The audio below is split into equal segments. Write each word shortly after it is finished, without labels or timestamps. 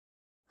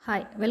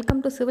Hi,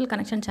 welcome to Civil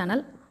Connection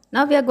channel.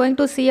 Now we are going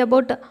to see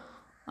about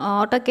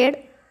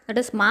AutoCAD, that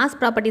is mass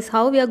properties,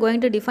 how we are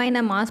going to define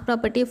a mass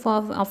property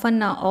of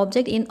an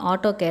object in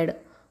AutoCAD.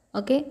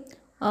 Okay,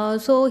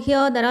 so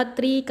here there are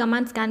three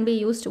commands can be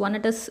used. One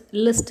it is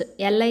list,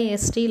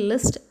 L-I-S-T,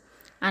 list.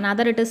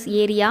 Another it is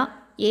area,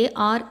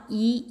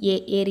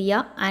 A-R-E-A,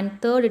 area.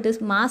 And third it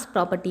is mass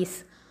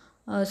properties.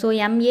 So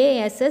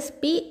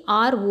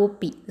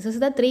M-A-S-S-P-R-O-P. This is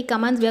the three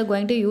commands we are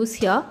going to use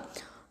here.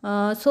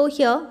 So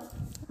here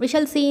we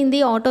shall see in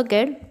the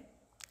AutoCAD,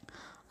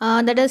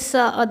 that is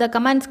the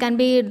commands can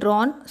be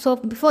drawn. So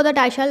before that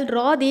I shall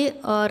draw the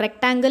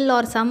rectangle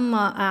or some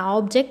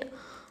object.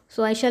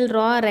 So I shall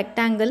draw a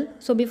rectangle.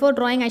 So before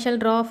drawing I shall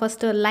draw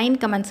first line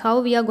commands, how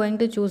we are going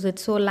to choose it.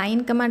 So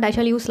line command, I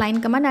shall use line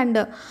command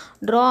and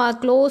draw a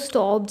closed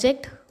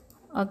object.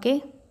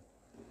 Okay.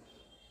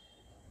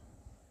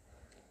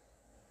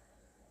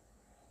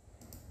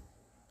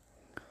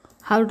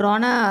 Have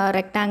drawn a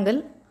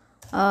rectangle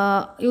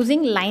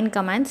using line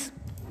commands.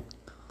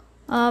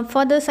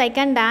 For this I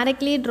can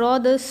directly draw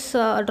this,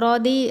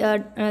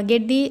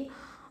 get the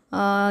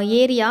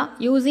area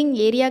using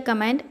area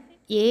command,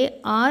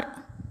 A-R-E-A,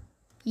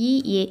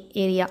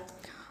 area.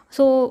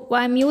 So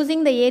I am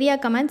using the area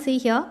command. See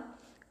here,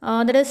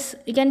 that is,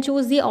 you can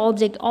choose the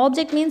object.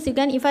 Object means you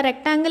can, if a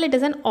rectangle, it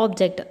is an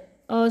object.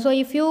 So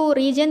if you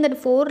region that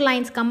 4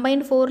 lines,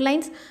 combined 4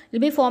 lines, it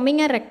will be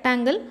forming a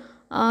rectangle.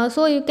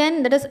 So you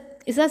can, that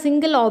is a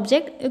single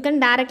object, you can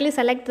directly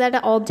select that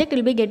object, you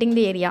will be getting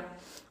the area.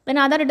 Then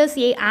other it is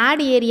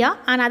add area,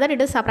 and other it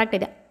is subtract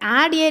area.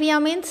 Add area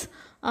means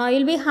you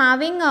will be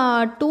having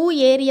 2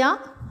 area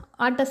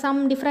at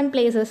some different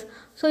places.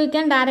 So you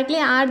can directly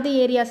add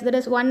the areas. There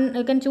is one,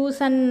 you can choose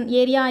an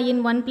area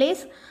in one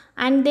place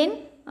and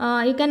then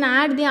you can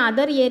add the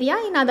other area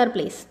in other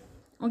place.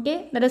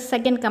 Okay, that is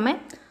second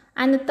command.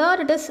 And the third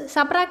it is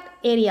subtract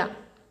area.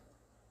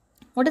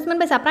 What is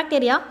meant by subtract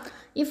area?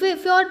 If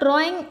you are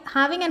drawing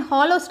having a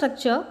hollow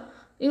structure,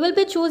 you will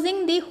be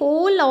choosing the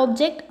whole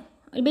object.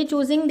 Will be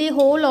choosing the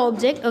whole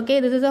object.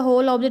 Okay, this is a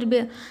whole object.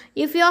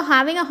 If you are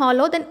having a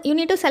hollow, then you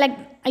need to select.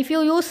 If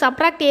you use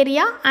subtract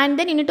area, and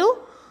then you need to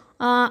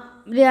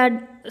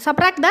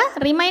subtract the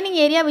remaining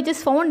area which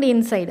is found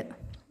inside.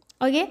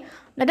 Okay,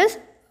 that is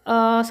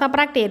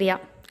subtract area.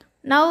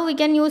 Now we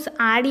can use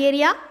add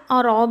area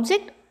or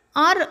object,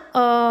 or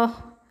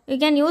you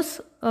can use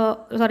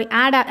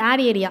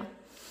add area.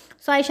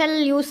 So I shall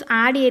use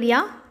add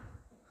area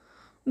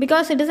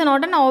because it is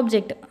not an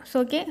object.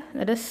 So okay,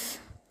 that is,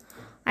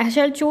 I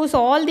shall choose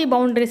all the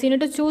boundaries. You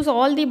need to choose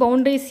all the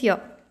boundaries here.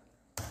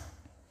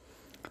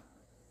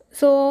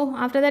 So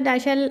after that I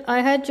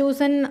have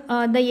chosen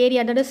the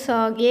area, that is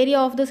area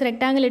of this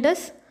rectangle, it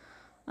is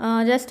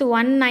just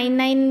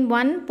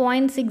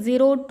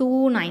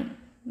 1991.6029.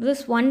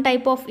 This one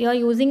type of, you are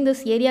using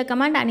this area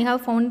command and you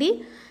have found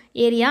the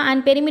area,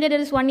 and perimeter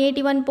is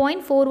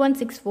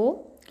 181.4164.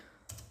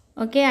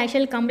 Okay, I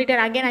shall complete it.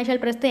 Again I shall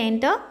press the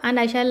enter and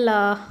I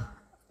shall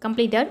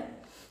complete it.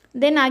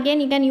 Then again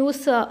you can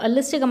use a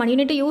list command. You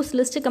need to use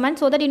list command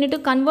so that you need to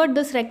convert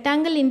this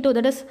rectangle into,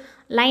 that is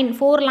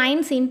 4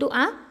 lines into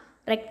a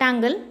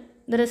rectangle.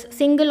 There is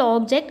single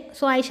object.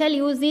 So I shall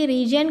use the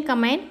region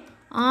command,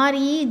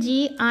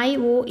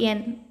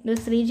 R-E-G-I-O-N,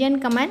 this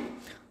region command,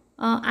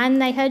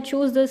 and I have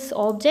choose this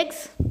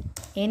objects,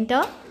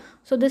 enter.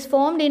 So this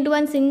formed into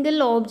a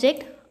single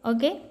object.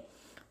 Okay.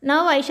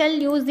 Now I shall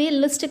use the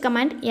list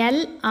command,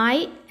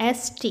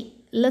 L-I-S-T,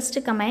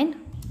 list command,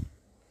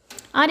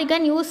 or you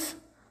can use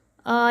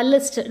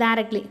list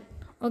directly.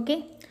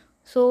 Okay,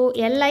 so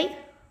I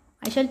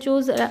shall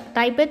choose,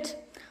 type it,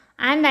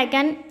 and I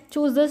can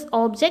choose this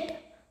object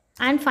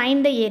and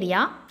find the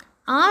area,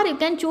 or you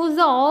can choose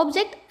the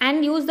object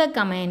and use the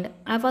command.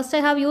 First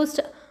I have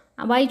used,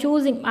 by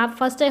choosing,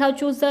 first I have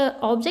choose the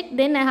object,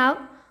 then I have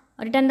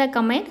written the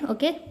command.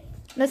 Okay,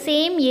 the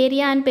same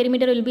area and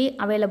perimeter will be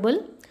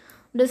available.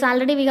 This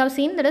already we have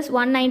seen, that is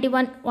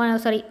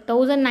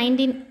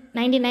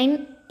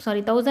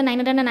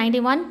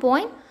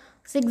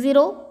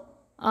 1991.60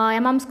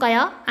 mm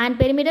square and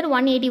perimeter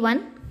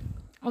 181.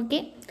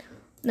 Okay,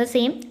 the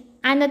same.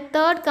 And the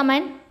third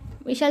command,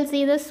 we shall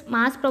see this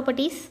mass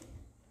properties.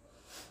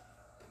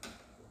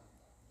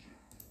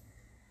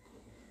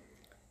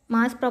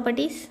 Mass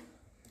properties.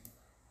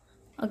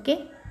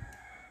 Okay,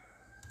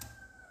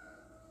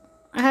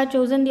 I have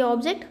chosen the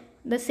object,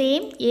 the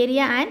same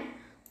area and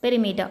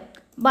perimeter.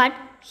 But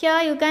here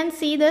you can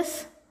see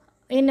this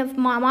in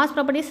mass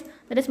properties,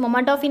 there is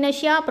moment of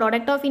inertia,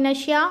 product of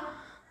inertia,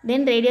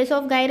 then radius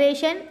of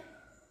gyration,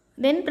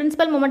 then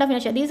principal moment of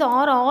inertia. These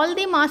are all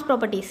the mass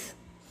properties,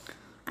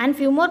 and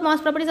few more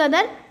mass properties are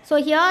there. So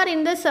here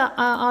in this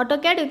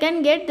AutoCAD you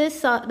can get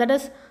this, that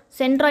is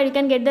centroid. You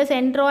can get the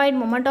centroid,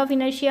 moment of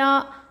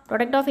inertia,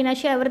 product of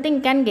inertia, everything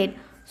you can get.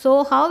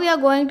 So how we are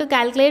going to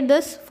calculate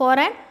this for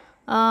an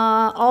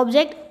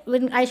object?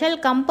 I shall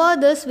compare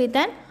this with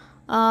an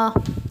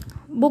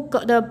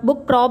the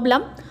book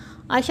problem.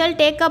 I shall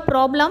take a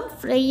problem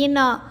in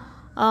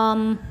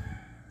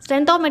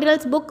Strength of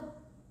Materials book.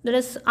 There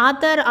is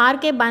author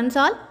R.K.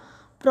 Bansal.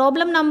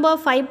 problem number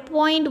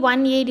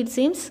 5.18 it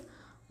seems.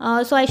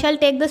 So I shall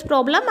take this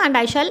problem and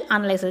I shall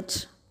analyze it.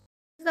 This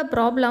is the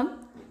problem.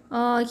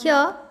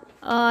 Here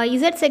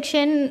Z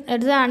section,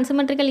 it is an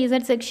unsymmetrical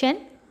Z section.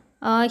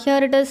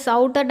 Here it is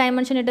outer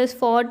dimension, it is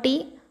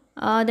 40.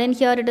 Then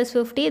here it is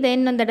 50,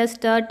 then that is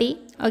 30.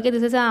 Okay,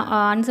 this is a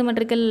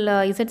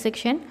unsymmetrical Z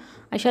section.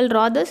 I shall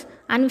draw this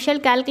and we shall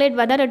calculate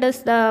whether it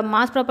is the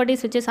mass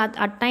properties which is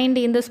attained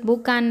in this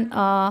book and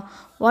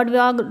what we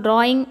are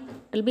drawing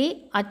will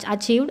be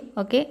achieved.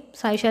 Okay,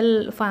 so I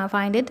shall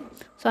find it.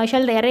 So I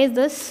shall erase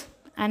this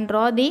and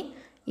draw the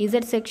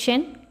Z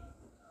section.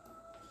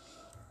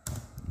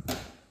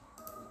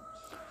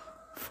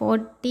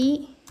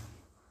 40,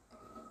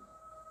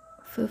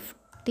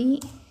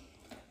 50,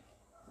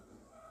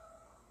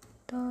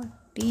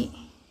 30,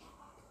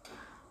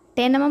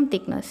 10 mm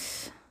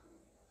thickness,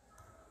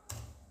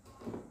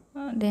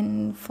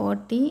 then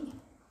 40,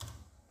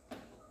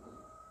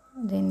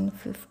 then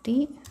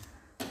 50,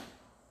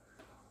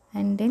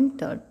 and then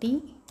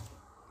 30,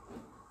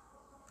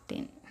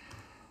 10.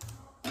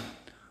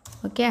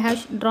 Okay, I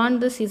have drawn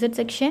this Z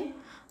section.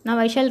 Now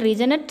I shall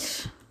region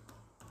it.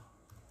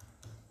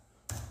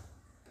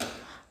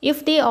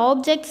 If the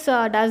objects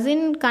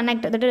doesn't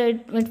connect, that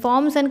it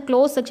forms a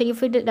closed structure.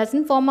 If it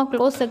doesn't form a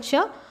closed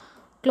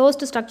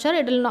structure,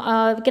 it will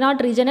we cannot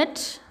region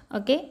it.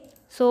 Okay,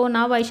 so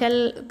now I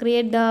shall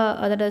create the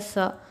that is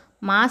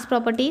mass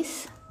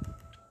properties.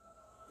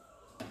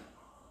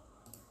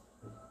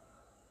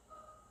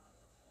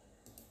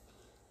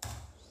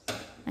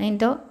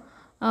 Enter.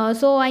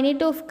 So I need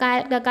to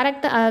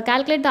calculate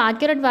the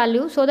accurate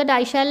value, so that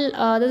I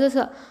shall this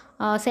is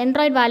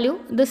centroid value.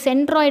 The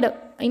centroid,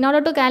 in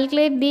order to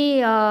calculate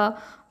the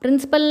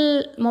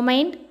principal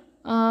moment,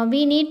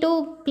 we need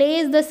to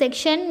place the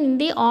section in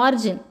the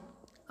origin.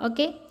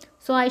 Okay,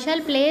 so I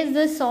shall place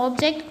this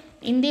object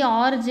in the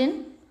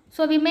origin,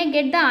 so we may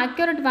get the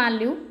accurate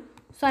value.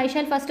 So I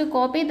shall first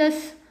copy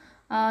this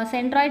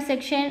centroid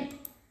section,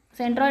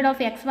 centroid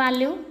of x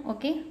value.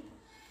 Okay,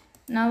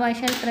 now I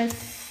shall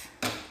press.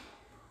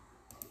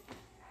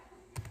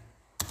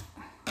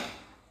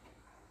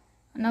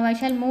 Now I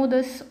shall move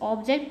this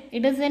object.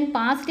 It is in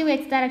positive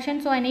x direction,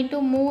 so I need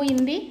to move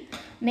in the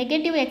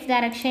negative x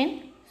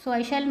direction. So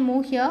I shall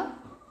move here.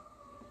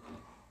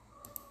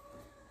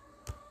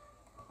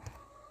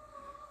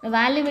 The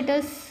value it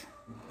is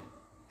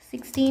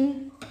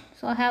 16.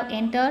 So I have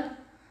entered.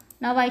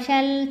 Now I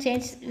shall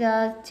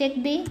check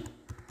the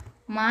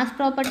mass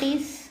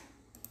properties,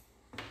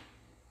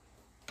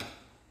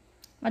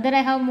 whether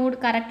I have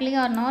moved correctly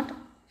or not.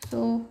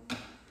 So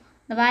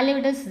the value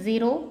it is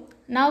 0.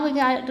 Now we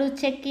have to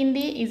check in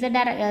the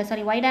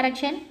y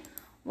direction.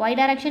 Y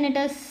direction it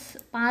is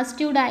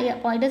positive,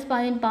 it is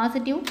in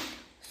positive.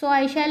 So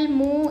I shall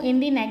move in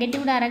the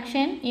negative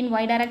direction in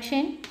y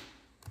direction.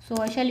 So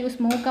I shall use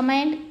move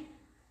command.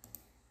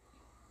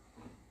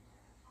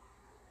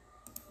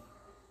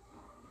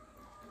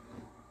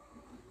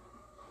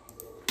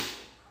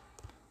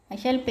 I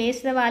shall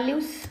paste the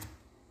values.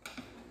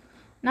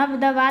 Now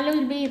the value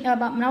will be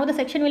now the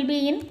section will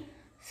be in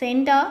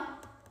center.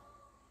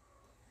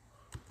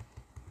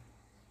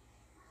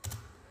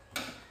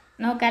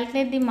 Now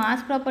calculate the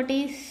mass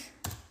properties.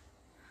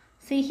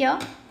 See here,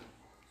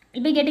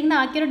 we'll be getting the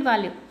accurate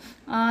value.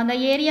 The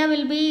area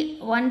will be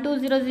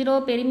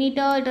 1200,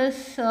 perimeter it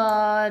is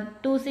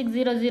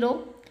 2600,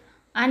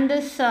 and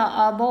this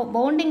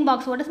bounding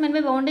box. What is meant by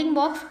bounding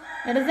box?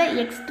 That is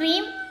the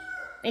extreme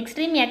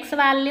x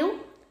value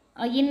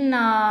in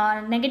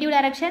negative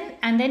direction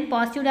and then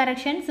positive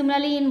direction.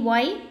 Similarly in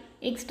y,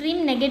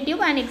 extreme negative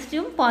and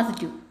extreme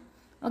positive.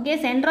 Okay,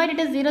 centroid it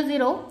is 0,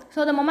 0.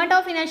 So the moment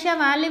of inertia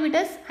value it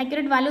is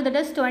accurate value, that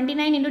is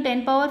 29 into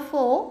 10 power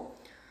 4,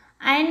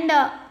 and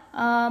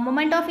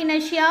moment of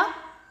inertia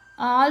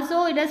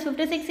also it is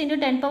 56 into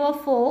 10 power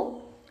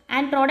 4,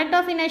 and product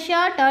of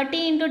inertia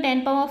 30 into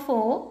 10 power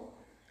 4,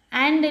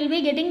 and we will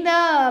be getting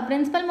the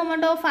principal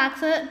moment of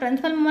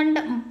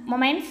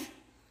moments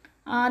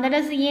that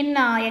is in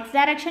x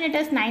direction it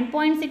is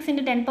 9.6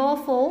 into 10 power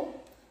 4,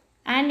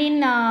 and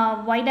in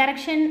y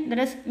direction that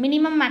is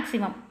minimum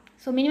maximum.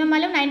 So minimum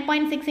value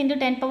 9.6 into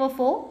 10 power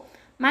 4,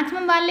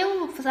 maximum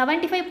value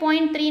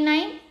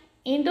 75.39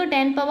 into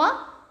 10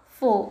 power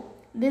 4.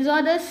 These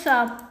are this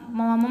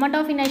moment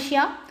of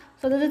inertia.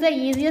 So this is the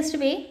easiest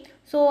way.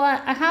 So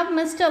I have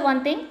missed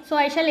one thing. So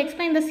I shall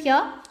explain this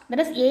here. That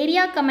is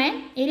area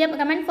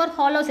command for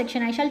hollow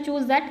section. I shall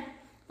choose that.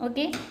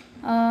 Okay.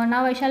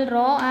 Now I shall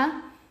draw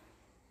a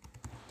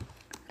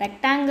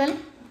rectangle.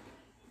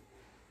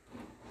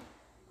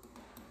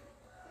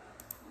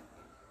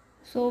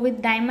 So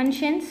with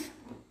dimensions,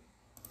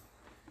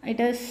 it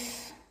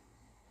is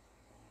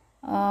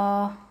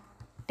 10,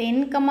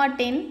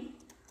 10.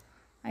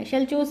 I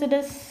shall choose it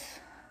as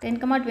 10,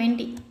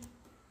 20.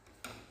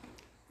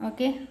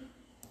 Okay.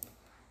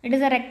 It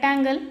is a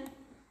rectangle.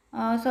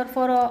 So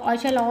for I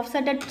shall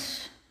offset it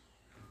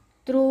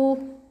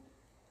through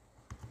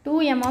 2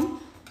 mm.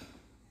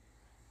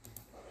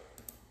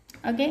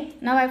 Okay.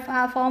 Now I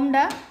have formed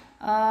a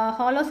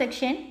hollow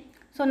section.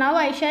 So now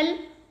I shall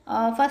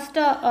first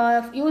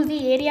use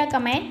the area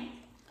command.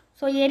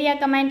 So area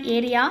command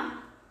area.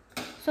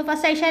 So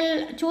first I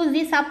shall choose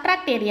the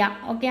subtract area.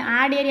 Okay,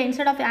 add area,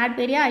 instead of add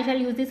area I shall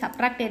use the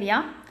subtract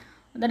area.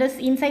 That is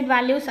inside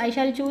values I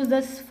shall choose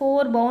this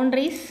 4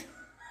 boundaries.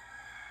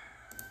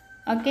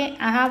 Okay,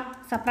 I have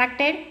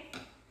subtracted.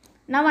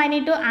 Now I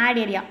need to add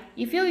area.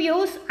 If you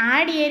use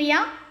add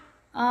area,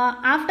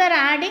 after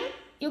adding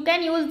you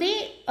can use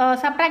the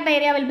subtract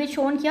area will be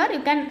shown here,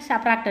 you can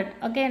subtract it.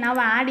 Okay, now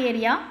add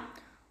area.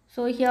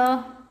 So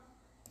here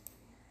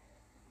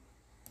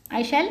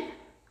I shall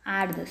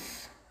add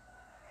this.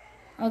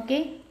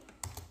 Okay,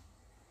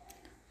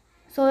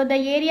 so the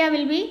area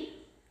will be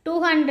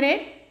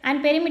 200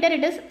 and perimeter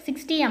it is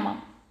 60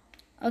 mm.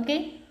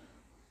 Okay,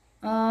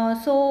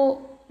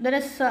 so there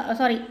is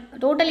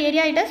total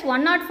area it is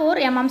 104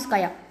 mm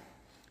square.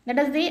 That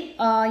is the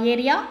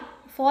area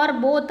for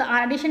both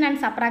addition and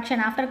subtraction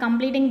after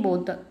completing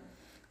both.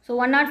 So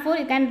 104,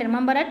 you can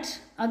remember it.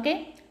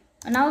 Okay,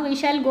 now we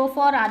shall go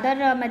for other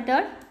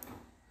method.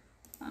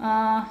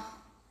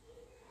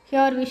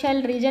 Here we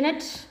shall region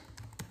it.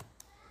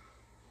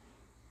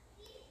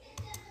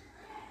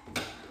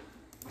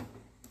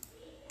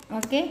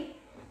 Okay,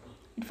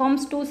 it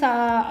forms 2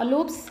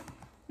 loops.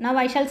 Now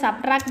I shall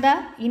subtract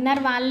the inner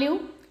value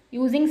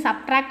using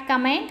subtract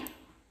command.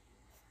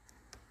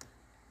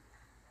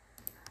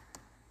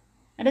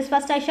 That is,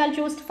 first I shall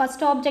choose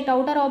first object,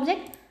 outer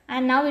object,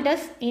 and now it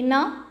is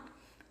inner.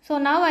 So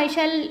now I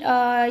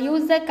shall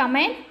use the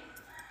command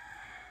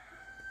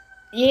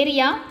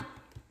area,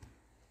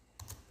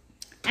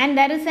 and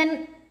there is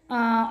an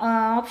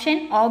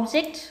option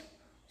object.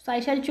 So I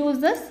shall choose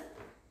this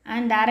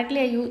and directly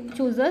I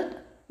choose it.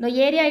 The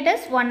area it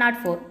is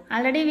 104.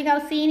 Already we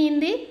have seen in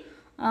the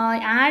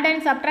add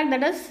and subtract,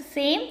 that is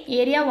same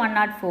area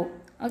 104.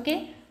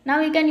 Okay, now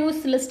we can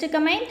use list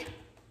command.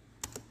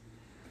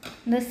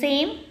 The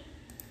same,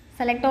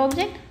 select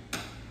object,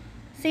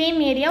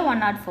 same area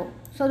 104.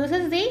 So this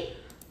is the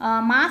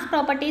mass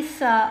properties,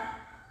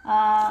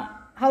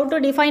 how to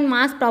define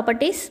mass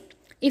properties.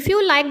 If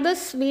you like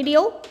this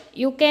video,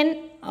 you can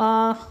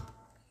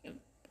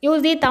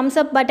use the thumbs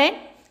up button.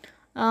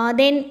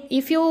 Then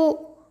if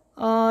you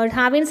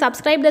haven't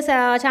subscribed this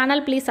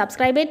channel, please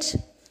subscribe it.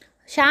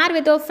 Share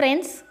with your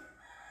friends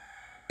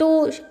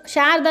to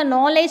share the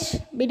knowledge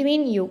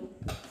between you.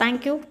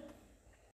 Thank you.